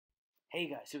Hey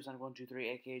guys,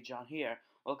 Supersonic123 aka John here.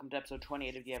 Welcome to episode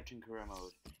 28 of the Everton Career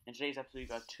Mode. In today's episode we've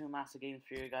got two massive games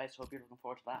for you guys, hope you're looking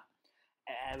forward to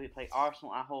that. We play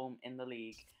Arsenal at home in the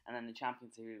league, and then the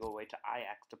Champions League we go away to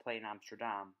Ajax to play in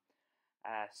Amsterdam.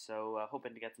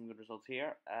 Hoping to get some good results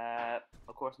here.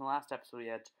 Of course in the last episode we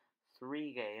had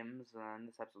 3 games, and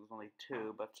this episode was only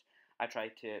 2, but I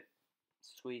tried to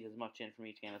squeeze as much in from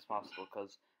each game as possible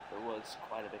because there was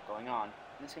quite a bit going on.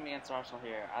 In this game against Arsenal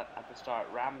here, at the start,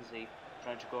 Ramsey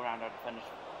trying to go around our defenders,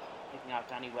 picking out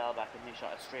Danny Welbeck, and he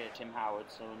shot it straight at Tim Howard,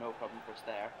 so no problem for us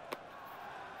there.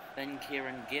 Then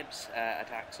Kieran Gibbs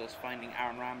attacks us, finding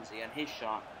Aaron Ramsey, and his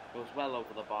shot goes well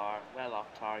over the bar, well off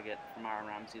target from Aaron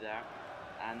Ramsey there.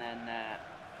 And then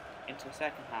into the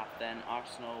second half, then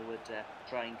Arsenal would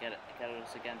try and get at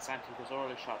us again. Santi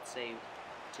Cazorla's shot saved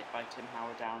by Tim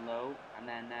Howard down low, and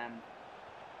then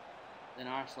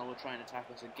Arsenal would try and attack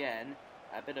us again.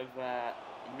 A bit of a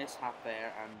mishap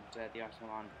there, and the Arsenal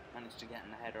man managed to get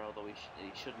in the header, although he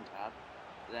shouldn't have.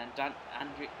 Then I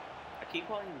keep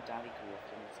calling him Danny Carrillo,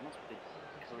 and it must be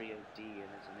Carrillo D in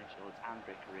his initial. It's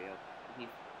Andre Carrillo. He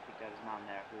picked out his man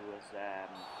there who was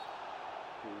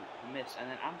who missed, and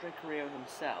then Andre Carrillo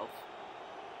himself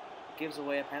gives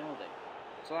away a penalty,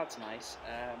 so that's nice.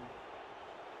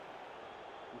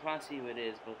 I'm trying to see who it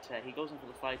is, but he goes in for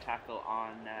the slide tackle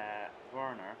on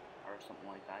Werner, or something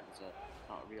like that. It's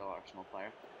not a real Arsenal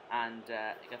player. And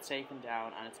he got taken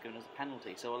down, and it's given us a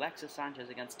penalty. So Alexis Sanchez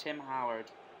against Tim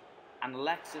Howard, and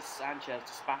Alexis Sanchez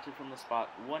dispatched from the spot.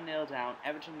 1-0 down,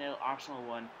 Everton 0, Arsenal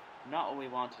 1. Not what we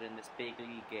wanted in this big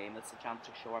league game. It's a chance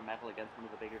to show our mettle against one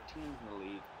of the bigger teams in the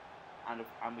league.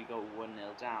 And we go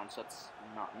 1-0 down, so it's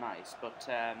not nice. But,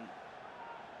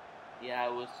 yeah,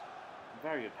 it was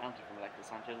very good penalty from Alexis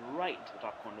Sanchez right into the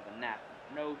top corner of the net.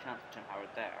 No chance for Tim Howard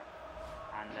there.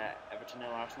 And Everton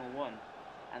 0, Arsenal 1.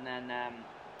 And then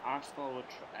Arsenal would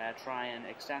try and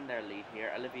extend their lead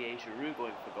here. Olivier Giroud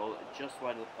going for goal just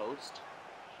wide of the post.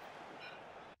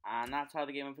 And that's how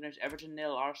the game would finish. Everton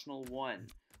 0, Arsenal 1.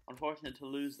 Unfortunate to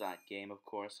lose that game, of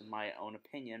course, in my own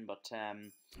opinion, but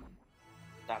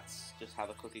that's just how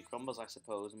the cookie crumbles, I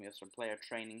suppose. And we have some player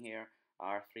training here.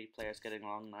 Our 3 players getting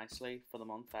along nicely for the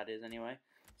month, that is, anyway.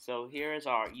 So here is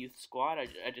our youth squad.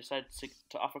 I decided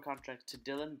to offer contracts to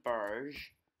Dylan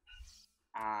Burge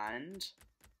and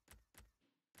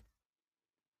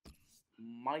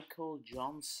Michael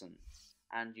Johnson.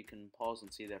 And you can pause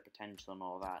and see their potential and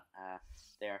all that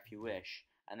there if you wish.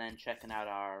 And then checking out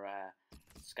our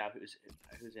scout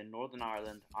who's in Northern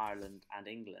Ireland, and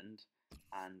England.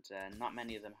 And not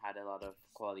many of them had a lot of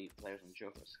quality players on the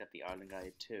show. Let's get the Ireland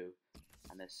guide too.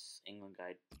 And this England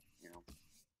guide, you know.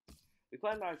 We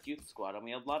quite a large youth squad, and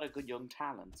we have a lot of good young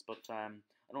talents, but I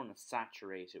don't want to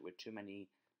saturate it with too many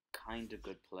kind of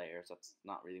good players. That's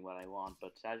not really what I want.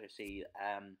 But as you see,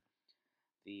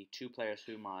 the 2 players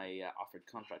whom I offered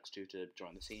contracts to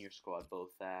join the senior squad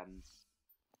both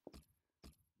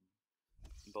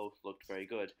looked very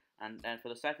good. And then for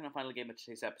the second and final game of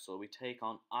today's episode, we take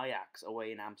on Ajax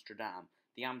away in Amsterdam.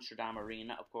 The Amsterdam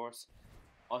Arena, of course.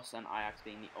 Us and Ajax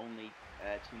being the only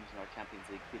teams in our Champions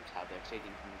League groups have their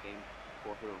stadium from the game.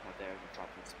 Porto don't have theirs, and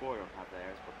Trabzonspor don't have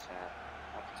theirs, but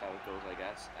that's just how it goes, I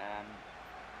guess.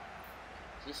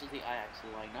 So this is the Ajax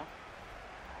lineup,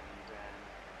 and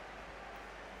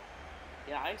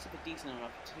yeah, Ajax have a decent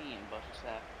enough team, but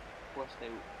of course they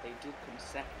did come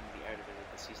second in the Eredivisie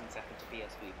this season, second to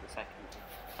PSV for the second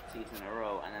season in a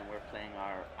row, and then we're playing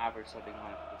our average subbing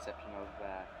lineup with the exception of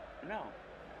no,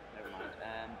 never mind.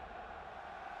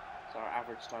 So our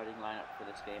average starting lineup for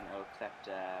this game, except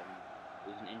there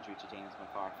was an injury to James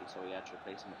McCarthy, so we had to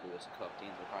replace him with Lewis Cook.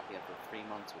 James McCarthy after 3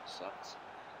 months, which sucks.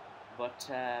 But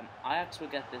Ajax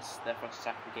will get their first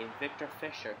attack of the game. Victor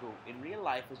Fisher, who in real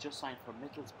life has just signed for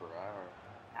Middlesbrough, or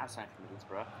has signed for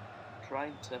Middlesbrough,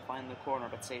 trying to find the corner,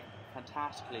 but saved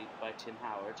fantastically by Tim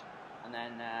Howard. And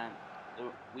then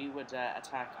we would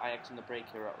attack Ajax in the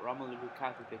break here. Romelu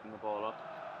Lukaku picking the ball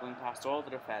up, going past all the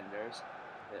defenders.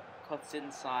 Cuts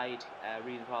inside,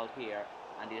 Riedewald here,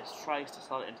 and he just tries to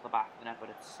slot it into the back of the net, but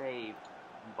it's saved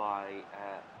by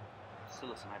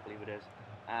Sillison, I believe it is.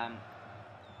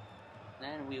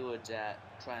 Then we would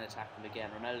try and attack them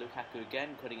again. Romelu Lukaku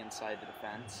again cutting inside the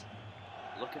defence,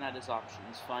 looking at his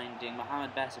options, finding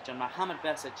Mohamed Besic, and Mohamed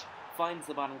Besic finds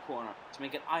the bottom corner to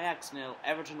make it Ajax 0,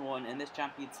 Everton 1 in this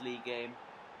Champions League game.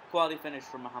 Quality finish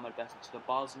from Mohamed Besic, the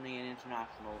Bosnian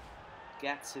international,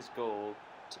 gets his goal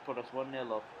to put us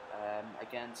 1-0 up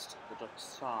against the Dutch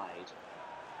side.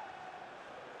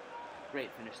 Great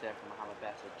finish there from Mohamed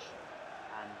Besic.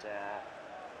 And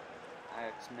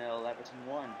Ajax 0, Everton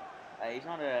 1. He's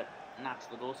not a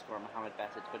natural goal scorer, Mohamed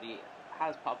Besic, but he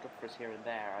has popped up for us here and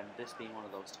there, and this being one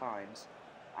of those times.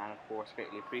 And of course,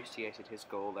 greatly appreciated his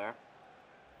goal there.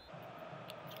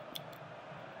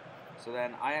 So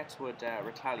then Ajax would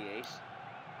retaliate.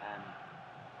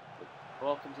 The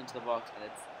ball comes into the box and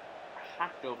it's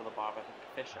hacked over the bar by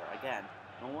Fisher. Again,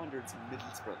 no wonder it's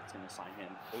Middlesbrough that's going to sign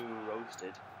him. Ooh,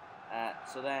 roasted.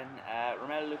 So then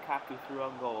Romelu Lukaku through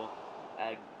on goal.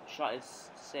 Shot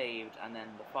is saved, and then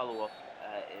the follow-up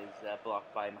is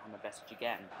blocked by Mohamed Besic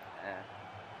again.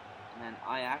 And then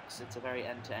Ajax, it's a very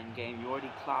end-to-end game.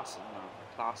 Jordi Klaassen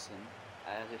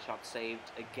has a shot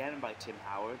saved again by Tim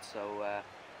Howard. So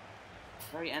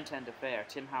very end-to-end affair.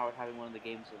 Tim Howard having one of the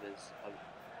games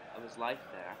of his life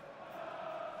there.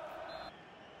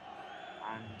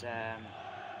 And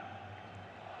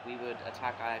we would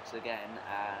attack Ajax again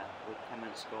with 10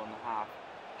 minutes to go in the half.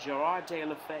 Gerard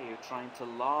Deulofeu trying to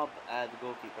lob the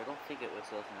goalkeeper. I don't think it was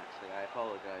Wilson actually. I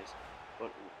apologise.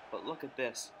 But look at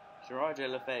this. Gerard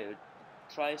Deulofeu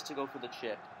tries to go for the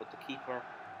chip, but the keeper,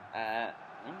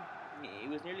 he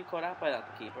was nearly caught out by that.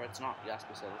 The keeper. It's not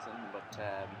Jasper Silson, but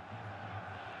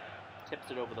tips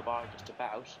it over the bar just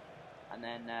about. And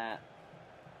then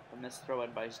from this throw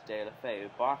in by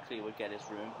Deulofeu, Barkley would get his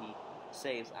room. He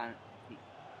saves and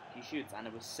he shoots, and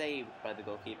it was saved by the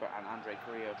goalkeeper, and Andre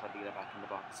Carrillo tried to get it back in the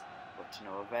box, but to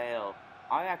no avail.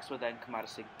 Ajax would then come at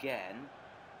us again.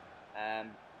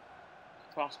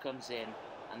 Cross comes in,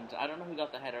 and I don't know who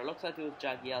got the header. It looks like it was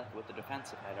Jagielka with the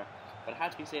defensive header, but it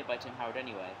had to be saved by Tim Howard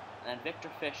anyway. And then Victor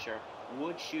Fisher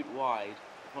would shoot wide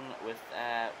with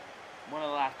one of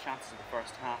the last chances of the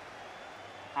first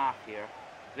half here.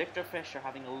 Victor Fisher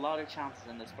having a lot of chances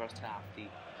in this first half. The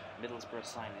Middlesbrough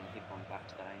signing, keep going back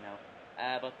to that, I know.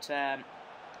 But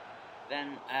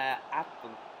then at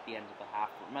the end of the half,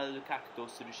 Romelu Lukaku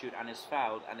goes to the shoot and is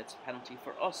fouled, and it's a penalty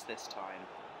for us this time,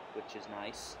 which is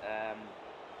nice.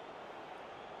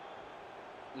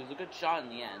 It was a good shot in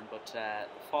the end, but the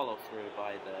follow through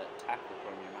by the tackle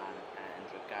from your man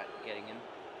ended up getting him,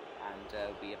 and it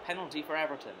would be a penalty for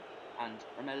Everton. And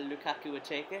Romelu Lukaku would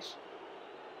take it.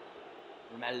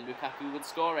 Romelu Lukaku would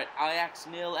score it. Ajax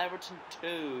 0, Everton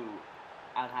 2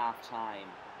 at half time.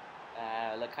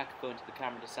 Lukaku going to the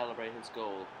camera to celebrate his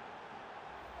goal.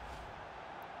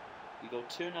 We go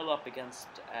 2-0 up against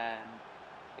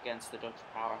the Dutch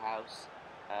powerhouse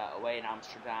away in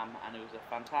Amsterdam, and it was a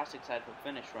fantastic sidefoot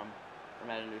finish from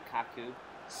Romelu Lukaku,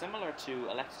 similar to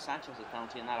Alexis Sanchez's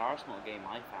penalty in that Arsenal game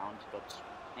I found, but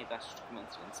maybe that's just a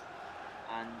coincidence.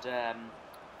 And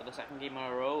for the second game in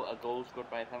a row, a goal scored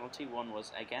by a penalty. One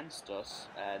was against us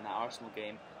in that Arsenal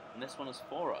game, and this one is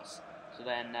for us. So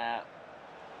then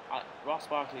Ross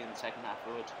Barkley in the second half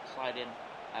would slide in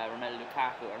Romelu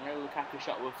Lukaku, and Romelu Lukaku's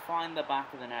shot would find the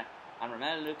back of the net, and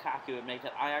Romelu Lukaku would make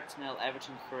it Ajax 0,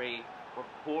 Everton 3. We're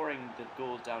pouring the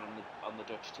goals down on the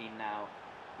Dutch team now.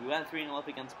 We went 3-0 up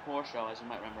against Porto, as you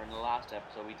might remember in the last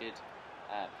episode. We did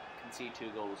concede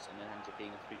 2 goals, and it ended up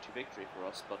being a 3-2 victory for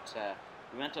us. But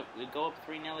we'd go up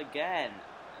 3-0 again,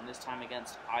 and this time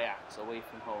against Ajax away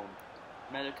from home.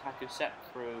 Romelu Lukaku set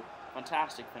through.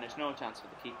 Fantastic finish, no chance for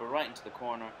the keeper, right into the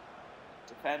corner.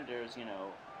 Defenders,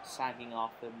 sagging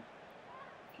off him.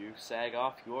 If you sag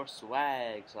off, your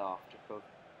swag's off, to quote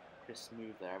Chris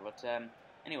Smooth there. But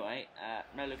anyway,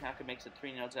 Romelu Lukaku makes it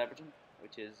 3-0 to Everton,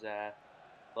 which is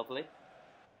lovely.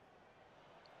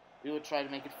 We would try to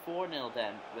make it 4-0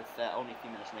 then, with only a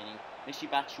few minutes remaining. Michy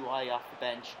Batshuayi off the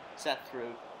bench, set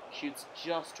through, shoots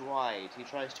just wide. He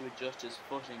tries to adjust his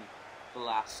footing for the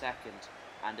last second,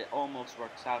 and it almost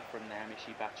works out from there.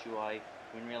 Michy Batshuayi,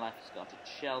 who in real life has gone to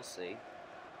Chelsea.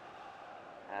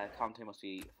 Conte must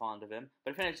be fond of him.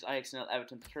 But it finishes Ajax 0,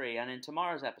 Everton 3, and in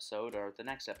tomorrow's episode, or the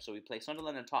next episode, we play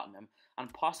Sunderland and Tottenham,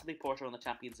 and possibly Porto in the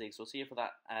Champions League. So we'll see you for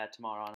that tomorrow on